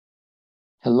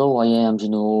Hello, I am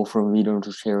Jinhoo from Reader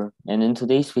to Share, and in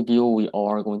today's video, we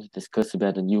are going to discuss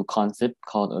about a new concept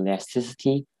called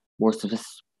elasticity, more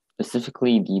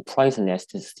specifically the price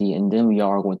elasticity, and then we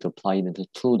are going to apply it into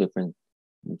two different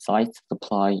sides,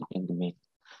 supply and demand.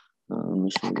 Let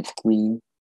me show the screen,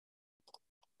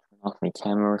 turn off my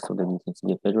camera so that you can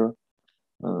see it better.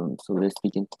 So let's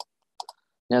begin.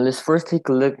 Now let's first take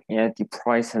a look at the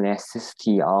price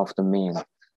elasticity of demand.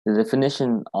 The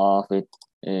definition of it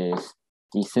is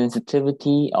the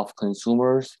sensitivity of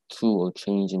consumers to a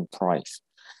change in price.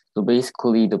 So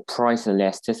basically, the price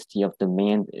elasticity of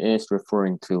demand is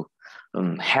referring to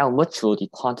how much will the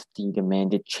quantity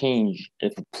demanded change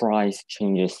if the price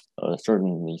changes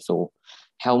certainly. So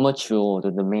how much will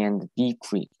the demand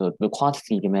decrease, the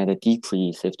quantity demanded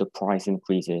decrease if the price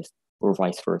increases or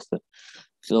vice versa.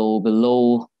 So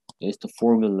below is the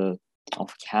formula of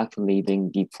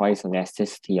calculating the price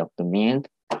elasticity of demand.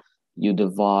 You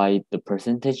divide the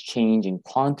percentage change in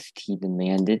quantity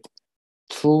demanded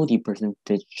to the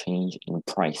percentage change in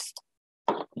price.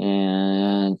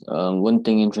 And one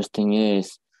thing interesting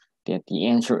is that the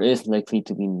answer is likely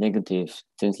to be negative,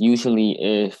 since usually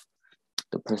if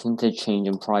the percentage change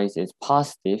in price is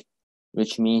positive,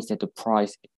 which means that the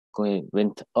price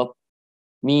went up,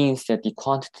 means that the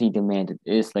quantity demanded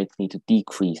is likely to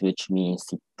decrease, which means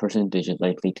the percentage is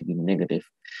likely to be negative.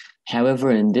 However,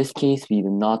 in this case, we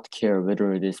do not care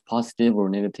whether it is positive or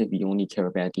negative. We only care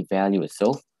about the value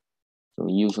itself. So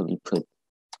we usually put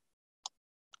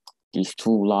these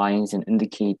two lines and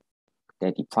indicate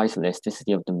that the price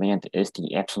elasticity of demand is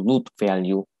the absolute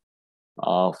value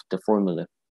of the formula.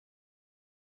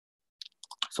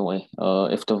 So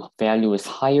if the value is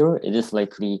higher, it is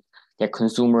likely that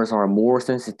consumers are more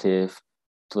sensitive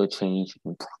to a change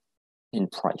in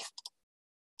price.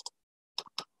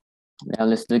 Now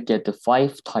let's look at the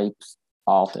 5 types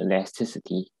of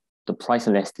elasticity, the price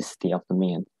elasticity of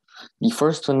demand. The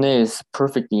first one is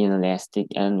perfectly inelastic,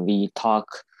 and we talk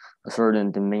a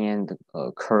certain demand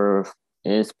curve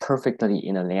is perfectly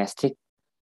inelastic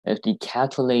if the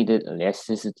calculated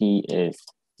elasticity is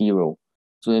 0.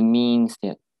 So it means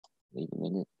that, wait a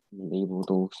minute, label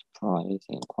those price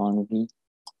and quantity.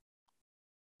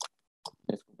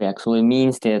 Let's go back. So it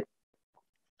means that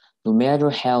no matter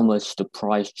how much the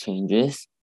price changes,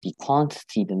 the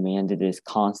quantity demanded is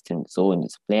constant. So in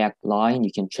this black line,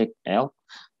 you can check out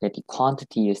that the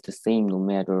quantity is the same no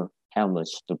matter how much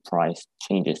the price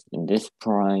changes. In this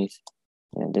price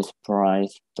and this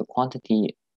price, the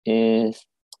quantity is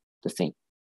the same.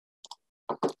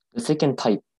 The second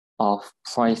type of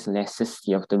price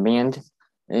elasticity of demand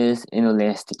is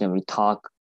inelastic, and we talk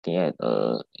that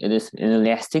it is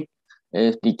inelastic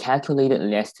if the calculated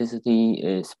elasticity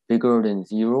is bigger than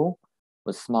 0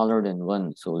 but smaller than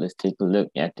 1. So let's take a look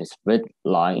at this red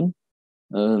line.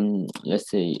 Let's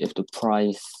say if the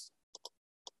price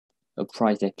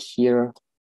at here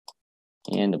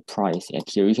and the price at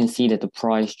here, you can see that the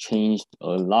price changed a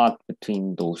lot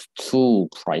between those two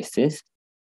prices.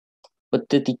 But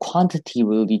did the quantity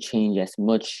really change as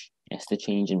much as the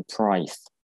change in price?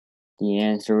 The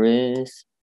answer is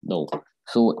no.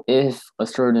 So if a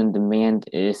certain demand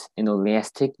is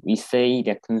inelastic, we say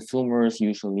that consumers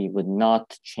usually would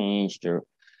not change their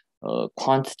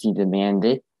quantity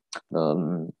demanded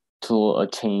to a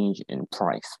change in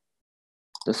price.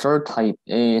 The third type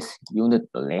is unit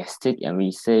elastic, and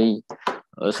we say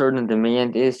a certain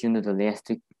demand is unit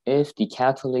elastic if the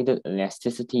calculated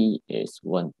elasticity is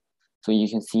 1. So you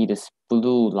can see this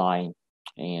blue line,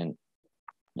 and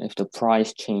if the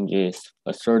price changes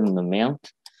a certain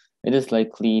amount, it is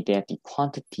likely that the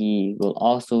quantity will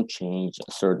also change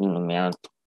a certain amount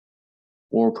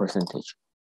or percentage.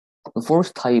 The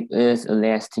fourth type is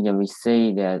elastic, and we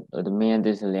say that a demand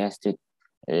is elastic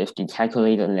if the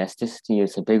calculated elasticity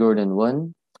is bigger than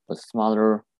 1 but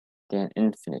smaller than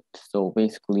infinite. So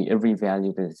basically every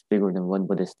value that is bigger than 1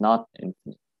 but is not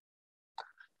infinite.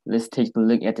 Let's take a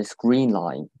look at this green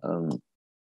line.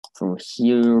 From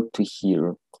here to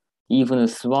here, even a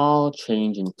small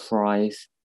change in price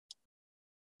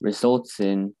results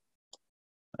in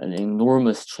an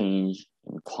enormous change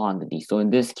in quantity. So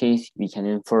in this case, we can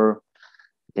infer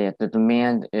that the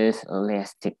demand is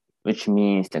elastic, which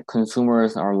means that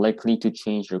consumers are likely to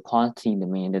change their quantity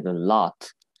demanded a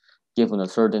lot given a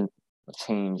certain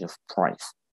change of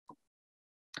price.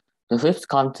 The fifth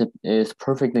concept is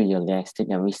perfectly elastic,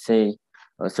 and we say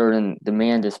a certain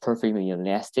demand is perfectly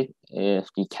elastic if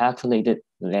the calculated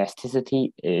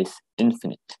elasticity is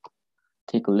infinite.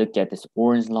 Take a look at this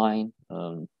orange line.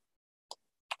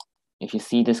 If you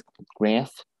see this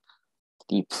graph,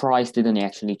 the price didn't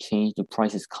actually change. The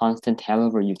price is constant.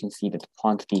 However, you can see that the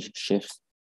quantity shifts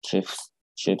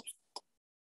ships,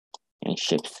 and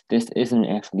ships. This isn't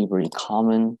actually very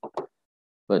common,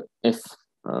 but if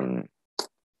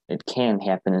it can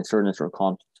happen in certain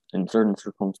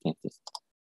circumstances.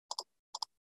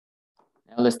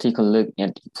 Now let's take a look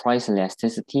at the price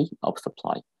elasticity of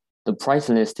supply. The price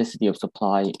elasticity of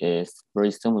supply is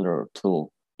very similar to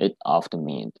it of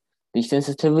demand. The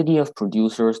sensitivity of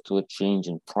producers to a change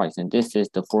in price, and this is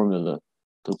the formula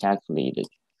to calculate it.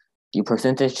 The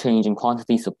percentage change in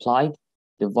quantity supplied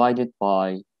divided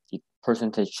by the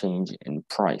percentage change in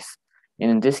price.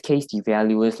 And in this case, the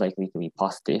value is likely to be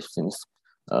positive since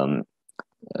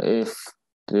if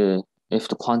the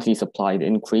quantity supplied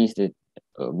increased, it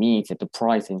means that the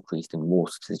price increased in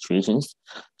most situations.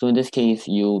 So in this case,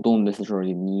 you don't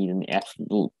necessarily need an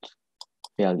absolute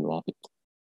value of it.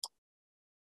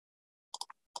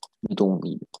 You don't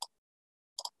need it.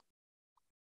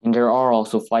 And there are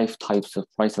also 5 types of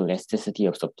price elasticity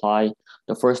of supply.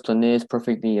 The first one is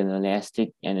perfectly inelastic,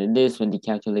 and it is when the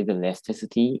calculated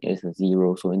elasticity is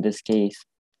 0. So in this case,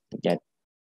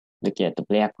 look at the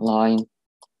black line.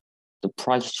 The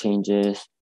price changes,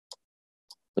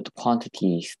 but the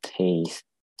quantity stays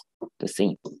the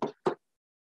same.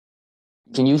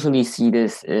 You can usually see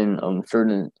this in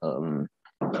certain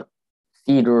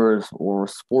theaters or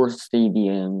sports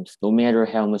stadiums. No matter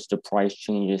how much the price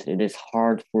changes, it is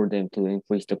hard for them to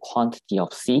increase the quantity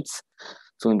of seats.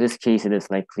 So in this case, it is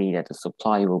likely that the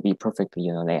supply will be perfectly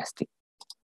inelastic.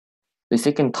 The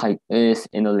second type is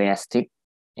inelastic,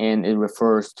 and it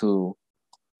refers to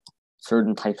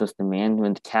certain types of demand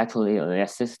when the calculated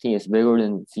elasticity is bigger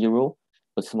than 0,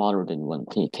 but smaller than 1.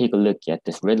 Take a look at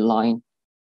this red line.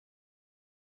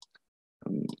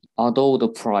 Although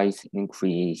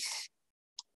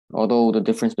the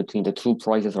difference between the two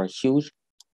prices are huge,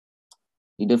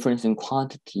 the difference in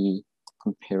quantity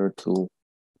compared to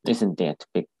isn't that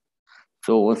big.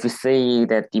 So if we say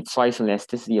that the price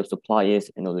elasticity of supply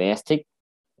is inelastic,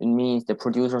 it means the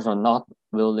producers are not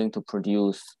willing to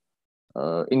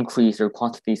increase their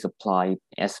quantity supply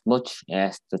as much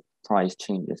as the price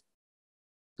changes.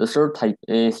 The third type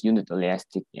is unit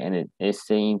elastic, and it is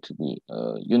saying to be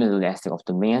unit elastic of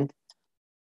demand.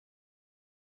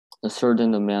 A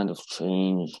certain amount of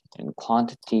change in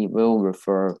quantity will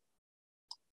refer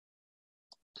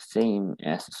the same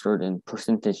as a certain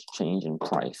percentage change in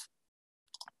price.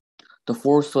 The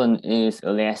fourth one is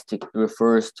elastic. It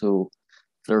refers to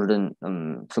certain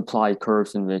supply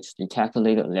curves in which the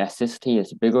calculated elasticity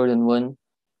is bigger than 1,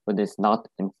 but it's not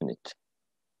infinite.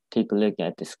 Take a look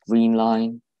at this green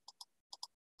line.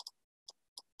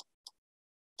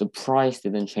 The price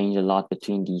didn't change a lot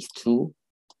between these two,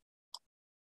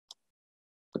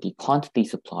 but the quantity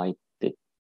supplied did.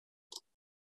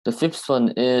 The fifth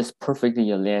one is perfectly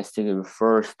elastic. It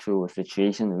refers to a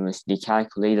situation in which the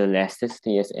calculated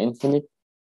elasticity is infinite.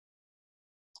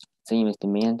 Same as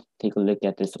demand. Take a look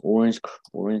at this orange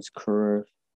curve.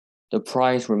 The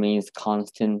price remains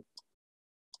constant.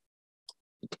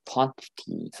 The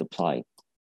quantity supplied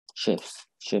shifts,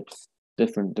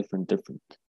 different.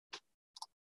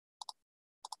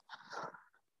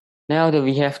 Now that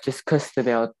we have discussed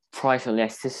about price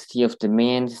elasticity of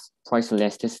demand, price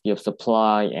elasticity of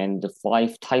supply, and the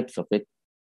 5 types of it,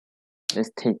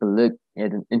 let's take a look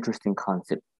at an interesting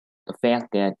concept. The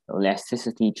fact that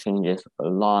elasticity changes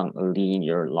along a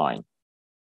linear line.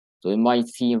 So it might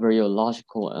seem very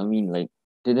illogical. I mean, like,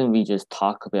 didn't we just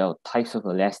talk about types of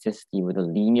elasticity with a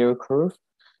linear curve?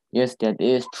 Yes, that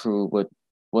is true, but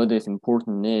what is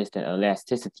important is that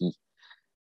elasticity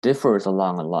differs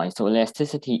along a line. So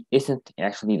elasticity isn't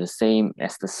actually the same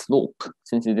as the slope,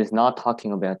 since it is not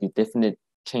talking about the definite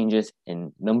changes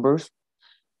in numbers,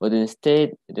 but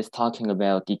instead it is talking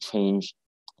about the change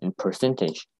in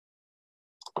percentage.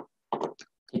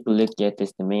 Take a look at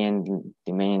this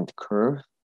demand curve.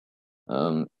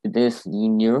 It is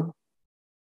linear,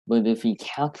 but if we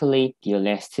calculate the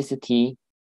elasticity,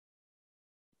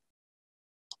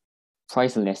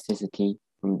 price elasticity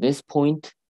from this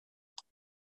point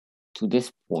to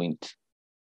this point,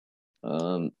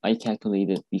 I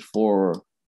calculated before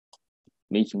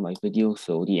making my video,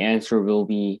 so the answer will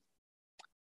be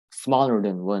smaller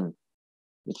than 1,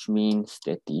 which means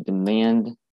that the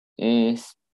demand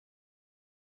is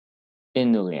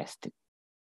inelastic.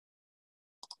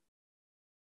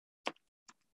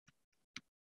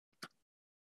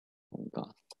 Oh my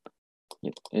God.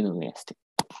 Yep, inelastic.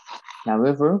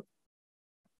 However,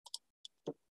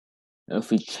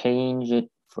 if we change it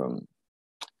from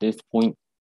this point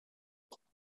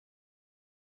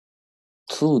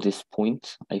to this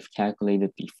point, I've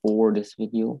calculated before this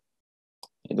video.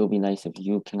 It'll be nice if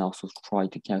you can also try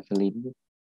to calculate it.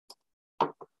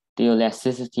 the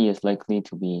elasticity is likely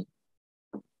to be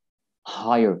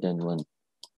higher than 1,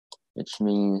 which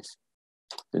means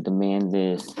the demand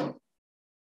is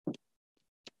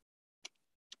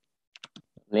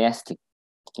elastic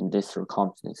in these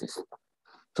circumstances.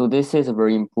 So this is a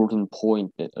very important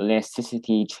point, that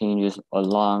elasticity changes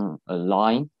along a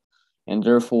line, and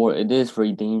therefore it is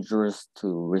very dangerous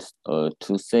to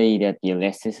say that the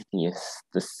elasticity is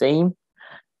the same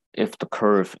if the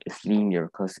curve is linear,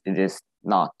 because it is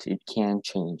not. It can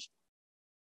change.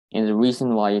 And the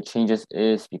reason why it changes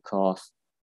is because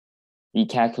we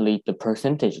calculate the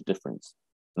percentage difference,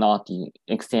 not the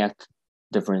exact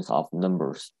difference of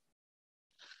numbers.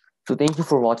 So thank you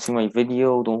for watching my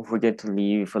video. Don't forget to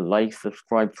leave a like,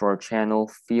 subscribe to our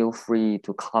channel. Feel free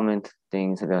to comment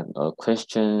things about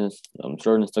questions,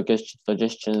 certain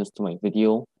suggestions to my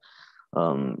video.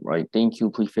 Right, thank you.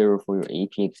 Prepare for your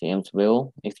AP exams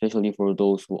well, especially for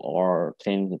those who are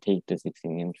planning to take these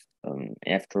exams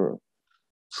after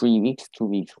 3 weeks, 2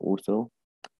 weeks or so.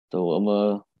 So I'm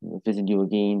gonna visit you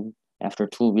again after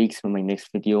 2 weeks for my next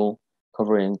video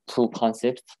covering 2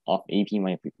 concepts of AP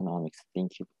Microeconomics.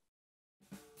 Thank you.